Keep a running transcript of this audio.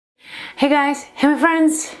Hey guys, hey my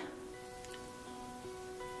friends!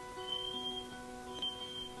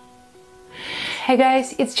 Hey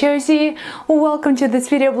guys, it's Josie. Welcome to this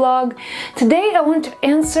video blog. Today I want to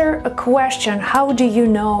answer a question. How do you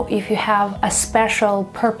know if you have a special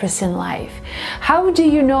purpose in life? How do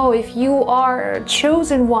you know if you are a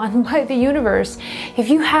chosen one by the universe? If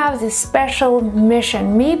you have this special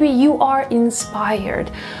mission, maybe you are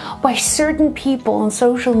inspired by certain people on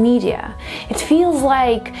social media. It feels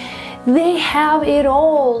like they have it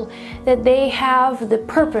all, that they have the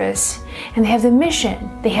purpose and they have the mission,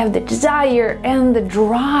 they have the desire and the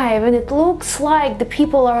drive, and it looks like the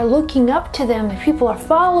people are looking up to them, the people are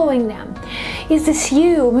following them. Is this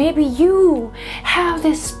you? Maybe you have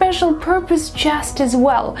this special purpose just as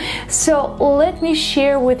well. So let me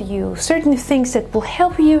share with you certain things that will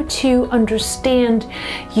help you to understand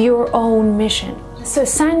your own mission. So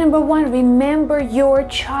sign number one, remember your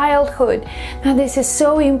childhood. Now this is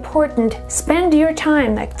so important. Spend your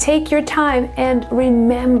time, take your time and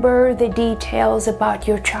remember the details about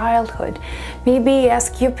your childhood. Maybe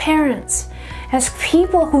ask your parents, ask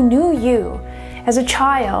people who knew you as a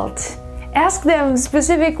child. Ask them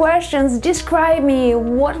specific questions. Describe me.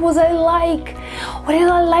 What was I like? What did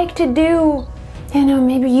I like to do? You know,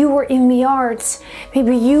 maybe you were in the arts.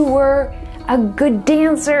 Maybe you were a good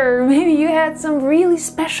dancer. Maybe you had some really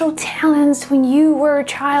special talents when you were a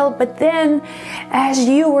child, but then as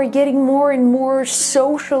you were getting more and more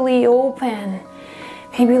socially open,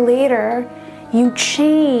 maybe later you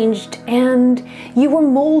changed and you were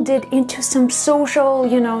molded into some social,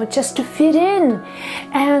 just to fit in.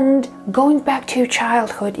 And going back to your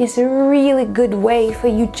childhood is a really good way for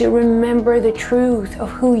you to remember the truth of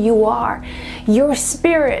who you are, your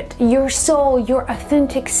spirit, your soul, your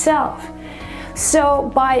authentic self. So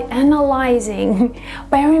by analyzing,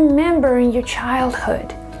 by remembering your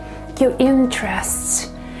childhood, your interests,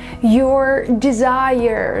 your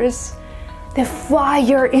desires, the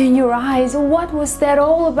fire in your eyes, what was that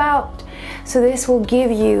all about? So this will give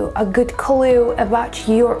you a good clue about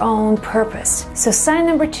your own purpose. So sign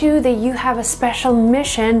number two that you have a special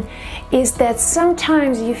mission is that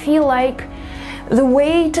sometimes you feel like the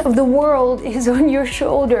weight of the world is on your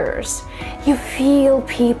shoulders. You feel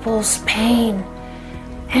people's pain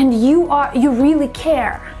and you really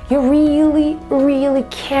care. You really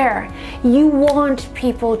care. You want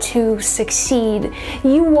people to succeed.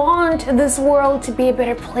 You want this world to be a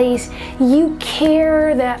better place. You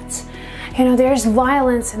care that there's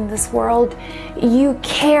violence in this world. You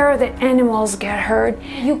care that animals get hurt.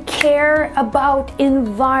 You care about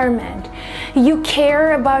environment. You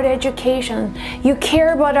care about education. You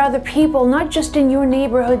care about other people, not just in your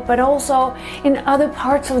neighborhood, but also in other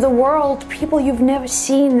parts of the world, people you've never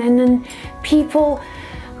seen, and then people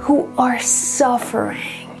who are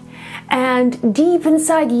suffering. And deep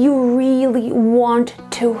inside, you really want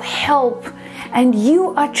to help. And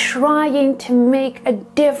you are trying to make a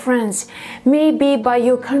difference, maybe by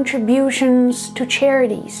your contributions to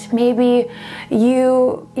charities, maybe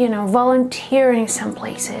you volunteering some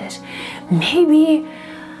places, maybe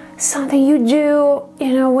something you do,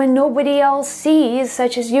 when nobody else sees,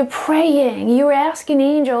 such as you're praying, you're asking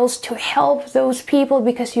angels to help those people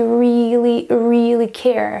because you really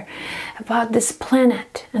care about this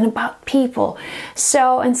planet and about people.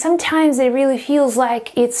 So, and sometimes it really feels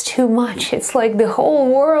like it's too much. It's like the whole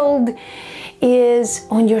world is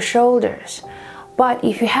on your shoulders. But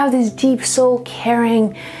if you have this deep soul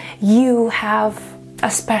caring, you have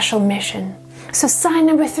a special mission. So sign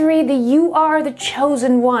number three, that you are the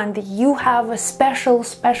chosen one, that you have a special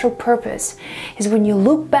purpose, is when you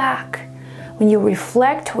look back, when you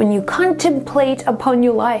reflect, when you contemplate upon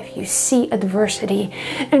your life, you see adversity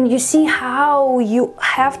and you see how you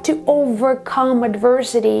have to overcome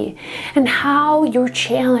adversity and how your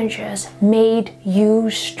challenges made you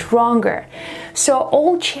stronger. So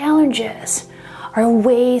all challenges are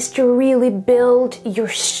ways to really build your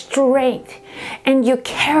strength and your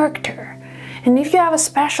character. And if you have a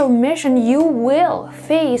special mission, you will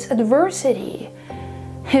face adversity.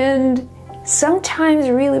 And sometimes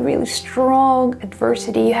really strong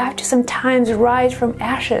adversity. You have to sometimes rise from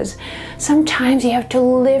ashes. Sometimes you have to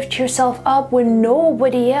lift yourself up when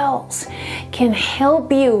nobody else can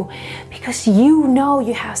help you, because you know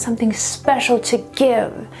you have something special to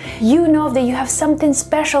give. You know that you have something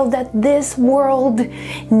special that this world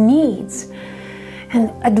needs. And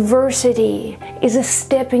adversity is a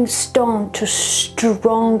stepping stone to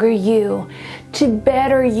stronger you, to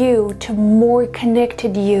better you, to more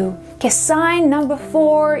connected you. Okay, sign number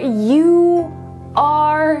four, you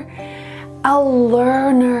are a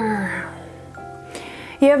learner.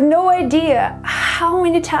 You have no idea how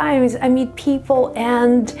many times I meet people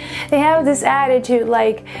and they have this attitude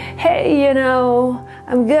like, hey, you know,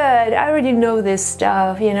 I'm good, I already know this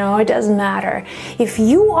stuff, you know, it doesn't matter. If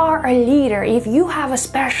you are a leader, if you have a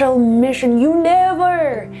special mission, you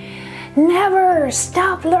never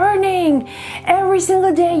stop learning. Every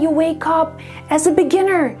single day you wake up as a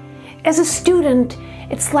beginner, as a student,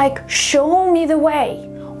 it's like, show me the way.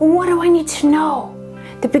 What do I need to know?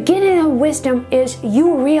 The beginning of wisdom is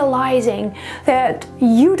you realizing that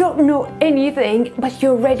you don't know anything, but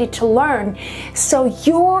you're ready to learn. So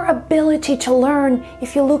your ability to learn,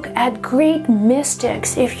 if you look at great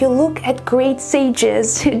mystics, if you look at great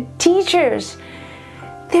sages, teachers,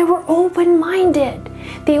 they were open-minded.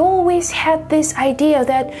 They always had this idea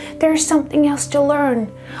that there's something else to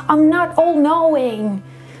learn. I'm not all-knowing.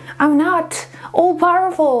 I'm not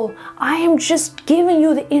all-powerful. I am just giving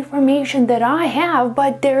you the information that I have,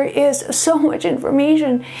 but there is so much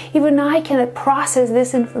information. Even I cannot process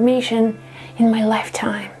this information in my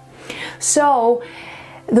lifetime. So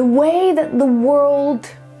the way that the world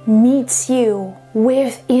meets you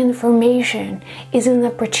with information is an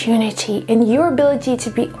opportunity, and your ability to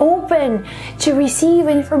be open to receive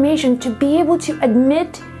information, to be able to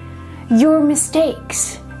admit your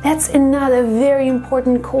mistakes. That's another very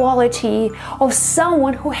important quality of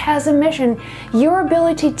someone who has a mission. Your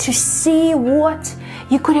ability to see what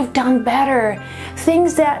you could have done better,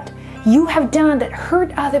 things that you have done that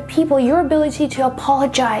hurt other people, your ability to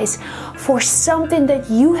apologize for something that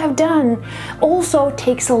you have done also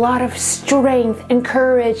takes a lot of strength and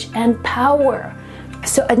courage and power.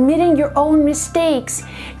 So admitting your own mistakes,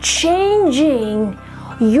 changing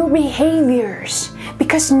your behaviors,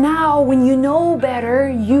 because now when you know better,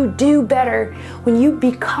 you do better. When you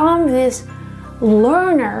become this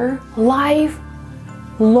learner, lifelong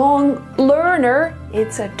learner,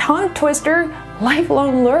 it's a tongue twister,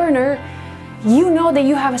 lifelong learner, you know that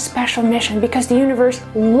you have a special mission, because the universe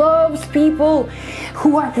loves people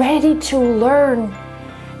who are ready to learn,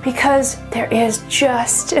 because there is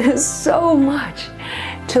just so much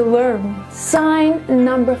to learn. Sign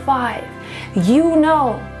number 5. You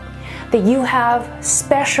know that you have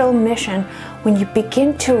special mission when you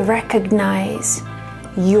begin to recognize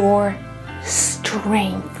your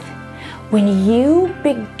strength. When you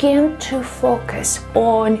begin to focus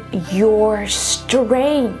on your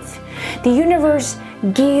strength, the universe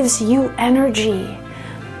gives you energy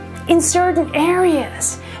in certain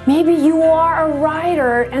areas. Maybe you are a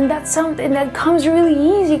writer and that's something that comes really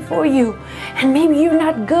easy for you. And maybe you're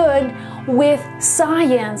not good with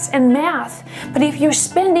science and math, but if you're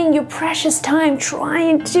spending your precious time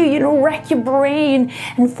trying to, rack your brain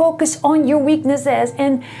and focus on your weaknesses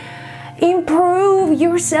and improve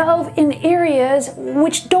yourself in areas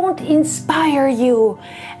which don't inspire you,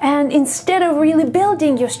 and instead of really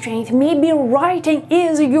building your strength, maybe writing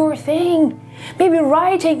is your thing. Maybe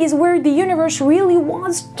writing is where the universe really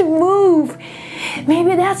wants to move.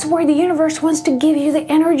 Maybe that's where the universe wants to give you the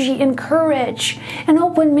energy and courage and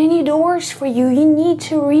open many doors for you. You need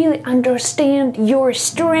to really understand your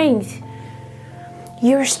strength.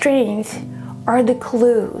 Your strength are the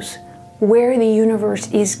clues where the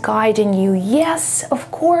universe is guiding you. Yes,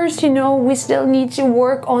 of course, we still need to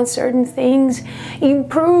work on certain things,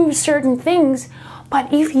 improve certain things.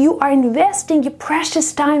 But if you are investing your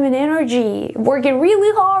precious time and energy, working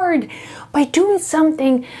really hard by doing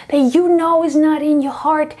something that you know is not in your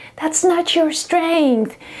heart, that's not your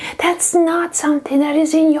strength. That's not something that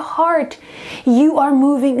is in your heart. You are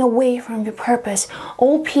moving away from your purpose.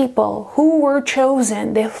 All people who were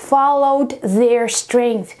chosen, they followed their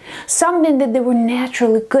strength, something that they were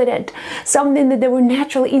naturally good at, something that they were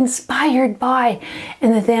naturally inspired by.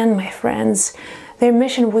 And then, my friends, their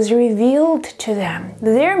mission was revealed to them.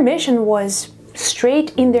 Their mission was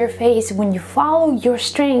straight in their face. When you follow your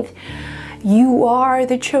strength, you are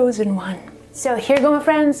the chosen one. So here you go, my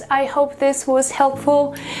friends. I hope this was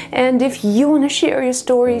helpful. And if you want to share your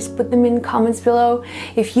stories, put them in comments below.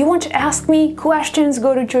 If you want to ask me questions,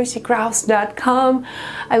 go to joycekraus.com.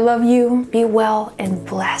 I love you. Be well and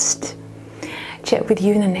blessed. Chat with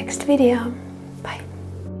you in the next video.